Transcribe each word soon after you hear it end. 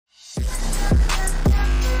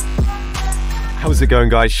How's it going,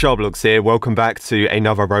 guys? SharkBlox here. Welcome back to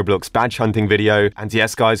another Roblox badge hunting video. And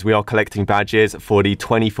yes, guys, we are collecting badges for the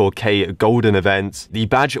 24kGoldn event. The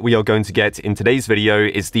badge we are going to get in today's video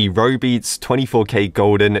is the RoBeats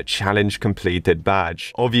 24kGoldn challenge completed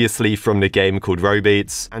badge, obviously from the game called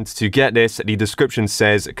RoBeats. And to get this, the description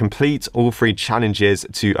says complete all 3 challenges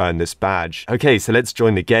to earn this badge. Okay, so let's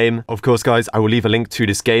join the game. Of course, guys, I will leave a link to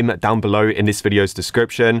this game down below in this video's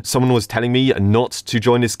description. Someone was telling me not to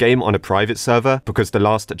join this game on a private server because the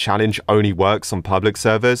last challenge only works on public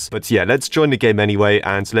servers. But yeah, let's join the game anyway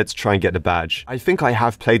and let's try and get the badge. I think I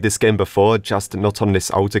have played this game before, just not on this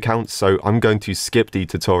old account, so I'm going to skip the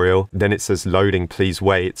tutorial. Then it says loading, please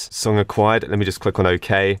wait. Song acquired. Let me just click on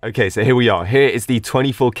OK. Okay, so here we are. Here is the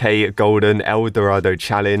 24kGoldn El Dorado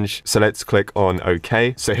challenge. So let's click on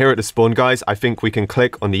OK. So here at the spawn, guys, I think we can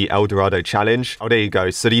click on the El Dorado challenge. Oh, there you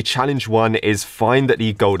go. So the challenge 1 is find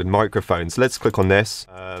the golden microphones. Let's click on this.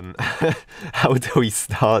 How do we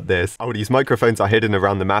start this? Oh, these microphones are hidden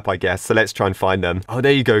around the map, I guess. So let's try and find them. Oh,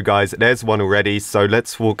 there you go, guys. There's one already. So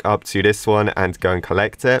let's walk up to this one and go and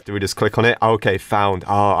collect it. Do we just click on it? Oh, okay, found.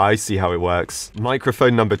 Oh, I see how it works.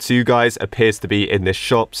 Microphone number 2, guys, appears to be in this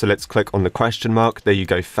shop. So let's click on the question mark. There you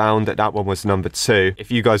go, found. That one was number 2.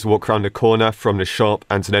 If you guys walk around the corner from the shop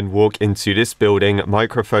and then walk into this building,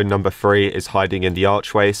 microphone number 3 is hiding in the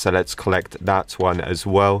archway. So let's collect that one as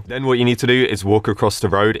well. Then what you need to do is walk across the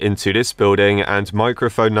road into this building, and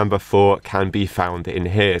microphone number 4 can be found in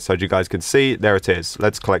here. So as you guys can see, there it is.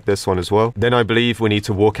 Let's collect this one as well. Then I believe we need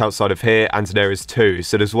to walk outside of here, and there is 2.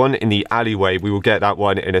 So there's one in the alleyway. We will get that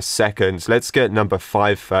one in a second. Let's get number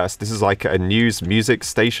 5 first. This is like a news music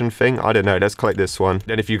station thing. I don't know. Let's collect this one.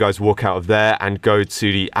 Then if you guys walk out of there and go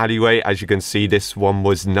to the alleyway, as you can see, this one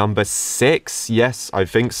was number 6. Yes, I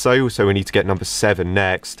think so. So we need to get number 7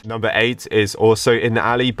 next. Number 8 is also in the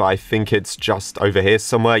alley, but I think it's just over here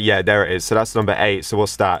somewhere. Yeah, there it is. So that's number 8. So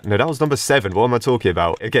what's that? No, that was number 7. What am I talking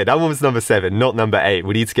about? Okay, that one was number 7, not number 8.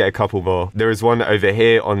 We need to get a couple more. There is one over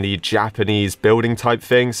here on the Japanese building type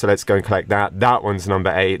thing. So let's go and collect that. That one's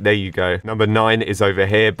number 8. There you go. Number 9 is over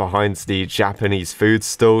here behind the Japanese food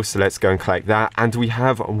stall. So let's go and collect that. And we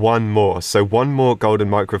have one more. So one more golden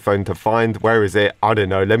microphone to find. Where is it? I don't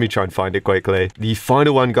know. Let me try and find it quickly. The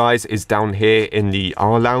final one, guys, is down here in the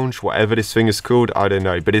R lounge, whatever this thing is called. I don't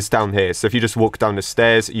know, but it's down here. So if you just walk down the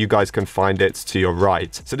stairs, you guys can find it to your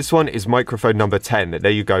right. So this one is microphone number 10.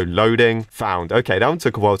 There you go. Loading. Found. Okay, that one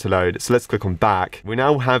took a while to load. So let's click on back. We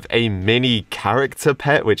now have a mini character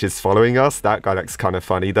pet, which is following us. That guy looks kind of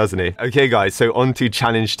funny, doesn't he? Okay, guys, so on to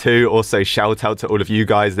challenge 2. Also, shout out to all of you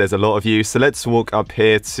guys. There's a lot of you. So let's walk up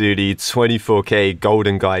here to the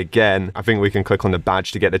 24kGoldn guy again. I think we can click on the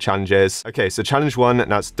badge to get the challenges. Okay, so challenge 1,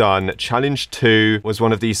 that's done. Challenge 2 was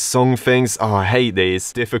one of these song things. Oh, I hate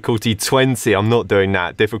these. Difficulty 20. I'm not doing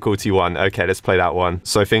that. Difficulty 1. Okay, let's play that one.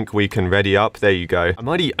 So I think we can ready up. There you go. Am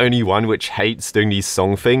I the only one which hates doing these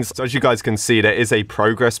song things? So as you guys can see, there is a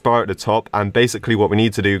progress bar at the top, and basically what we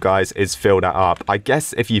need to do, guys, is fill that up. I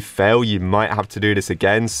guess if you fail, you might have to do this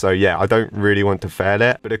again. So yeah, I don't really want to fail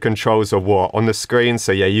it, but the controls are what? On the screen.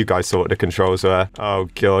 So yeah, you guys saw what the controls were. Oh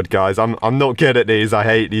god, guys, I'm not good at these. I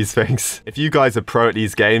hate these things. If you guys are pro at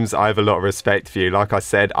these games, I have a lot of respect for you. Like I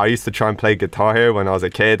said, I used to try and play Guitar Hero when I was a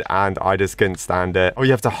kid, and I just couldn't stand it. Oh,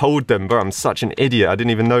 you have to hold them, bro. I'm such an idiot. I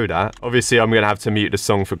didn't even know that. Obviously, I'm gonna have to mute the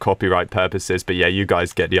song for copyright purposes, but yeah, you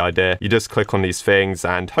guys get the idea. You just click on these things,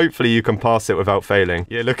 and hopefully you can pass it without failing.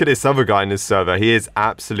 Yeah, look at this other guy in this server. He is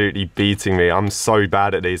absolutely beating me. I'm so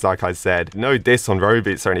bad at these, like I said. No diss on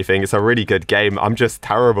RoBeats or anything. It's a really good game. I'm just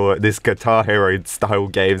terrible at this Guitar Hero style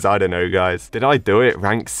games. I don't know, guys. Did I do it?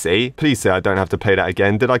 Rank C? Please say I don't have to play that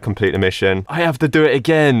again. Did I complete the mission? I have to do it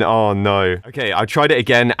again. Oh, no. Okay, I tried it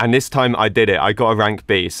again, and this time I did it. I got a rank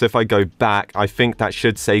B. So if I go back, I think that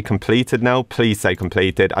should say completed now. Please say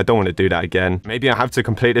completed. I don't want to do that again. Maybe I have to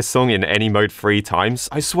complete this song in any mode 3 times.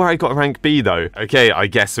 I swear I got a rank B, though. Okay, I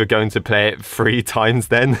guess we're going to play it 3 times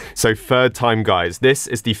then. So 3rd time, guys. This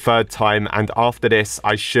is the 3rd time, and after this,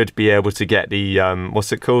 I should be able to get the,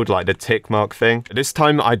 what's it called? Like the tick mark thing. This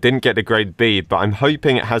time, I didn't get the grade B, but I'm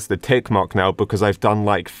hoping it has the tick mark now because I've done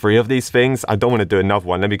like 3 of these things. I don't want to do another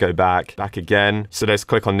one. Let me go back again. So let's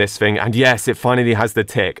click on this thing, and yes, it finally has the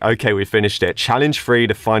tick. Okay, we finished it. Challenge 3,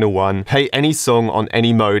 the final one. Play any song on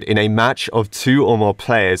any mode in a match of 2 or more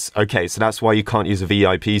players. Okay, so that's why you can't use a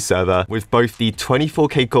VIP server with both the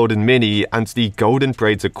 24kGoldn mini and the golden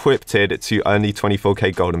braids equipped to earn the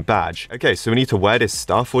 24kGoldn badge. Okay, so we need to wear this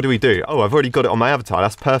stuff. What do we do? Oh, I've already got it on my avatar.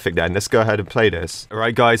 That's perfect then. Let's go ahead and play this. All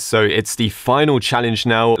right, guys, so it's the final challenge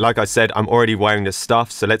now. Like I said, I'm already wearing this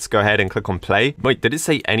stuff, so let's go ahead and click on play. Wait, did it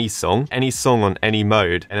say any song? Any song on any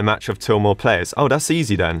mode in a match of 2 or more players? Oh, that's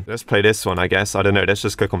easy then. Let's play this one, I guess. I don't know. Let's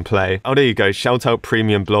just click on play. Oh, there you go. Shout out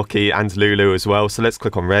Premium Blocky and Lulu as well. So let's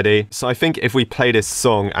click on ready. So I think if we play this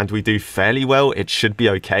song and we do fairly well, it should be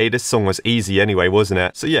okay. This song was easy anyway, wasn't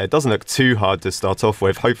it? So yeah, it doesn't look too hard to start off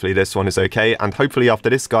with. Hopefully this one is okay. And hopefully after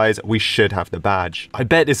this, guys, we should have the badge. I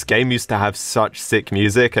bet this game used to have such sick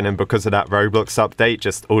music, and then because of that RoBlox update,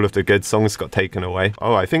 just all of the good songs got taken away.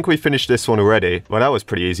 Oh, I think we finished this one already. Well, that was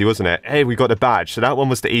pretty easy, wasn't it? Hey, we got the badge. So that one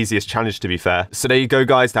was the easiest challenge, to be fair. So there you go,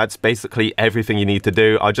 guys. That's basically everything you need to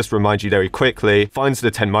do. I'll just remind you very quickly. Find the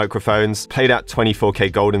 10 microphones, play that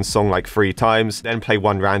 24kGoldn song like 3 times, then play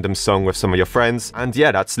one random song with some of your friends. And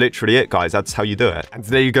yeah, that's literally it, guys. That's how you do it. And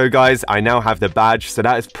there you go, guys. I now have the badge. So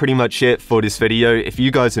that is pretty much it for this video. If you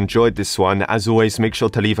guys enjoyed this one, as always, make sure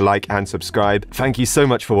to leave a like and subscribe. Thank you so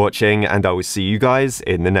much for watching, and I will see you guys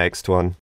in the next one.